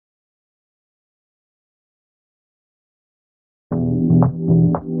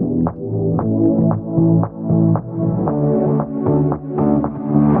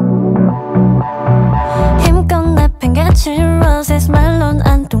cirrhosis 말론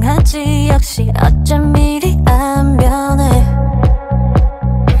안 통하지 역시 어쩜 미리 안 변해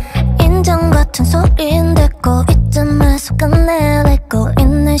인정 같은 소리인데 꼭 이쯤에서 끝내고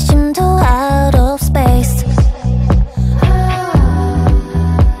있는 심도 out of space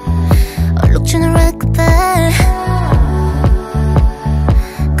얼룩지는 red carpet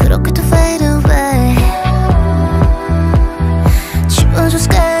그렇게도 fade away 지워줘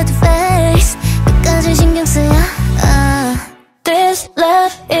scared face 끝까지 신경 쓰여 This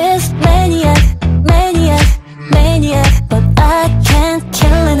love is maniac, maniac, maniac But I can't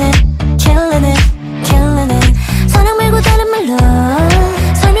killing it, killing it, killing it 사랑 말고 다른 말로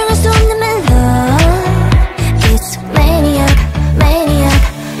설명할 수 없는 멜로 It's maniac, maniac,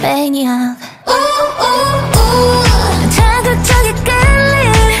 maniac 자극적이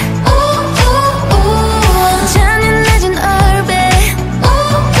끌림 잔인해진 얼빛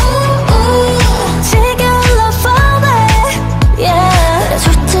지겨운 love phobic Yeah 그래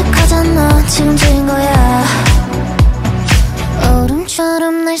솔직하잖아 지금 지인 거야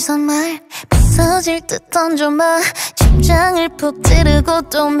얼음처럼 날 선말 부서질 듯 던져봐 심장을 푹 찌르고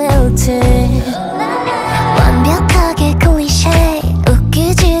또 메우지 완벽하게 클리셰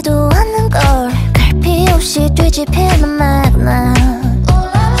웃기지도 않는 걸 갈피 없이 뒤집히는 말나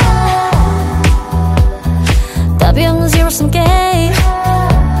답이 없는 zero sum game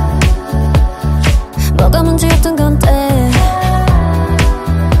뭐가 문제였던 건데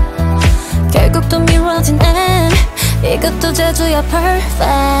결국 또 미뤄진 end 이것도 재주야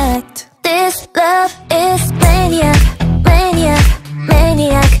perfect This love is maniac, maniac,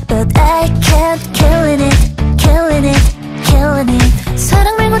 maniac But I can't killing it, killing it, killing it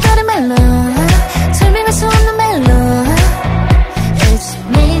사랑 말고 다른 말로 설명할 수 없는 말로 It's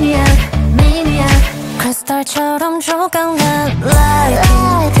maniac, maniac 크리스탈처럼 조각난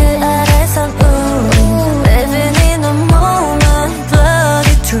light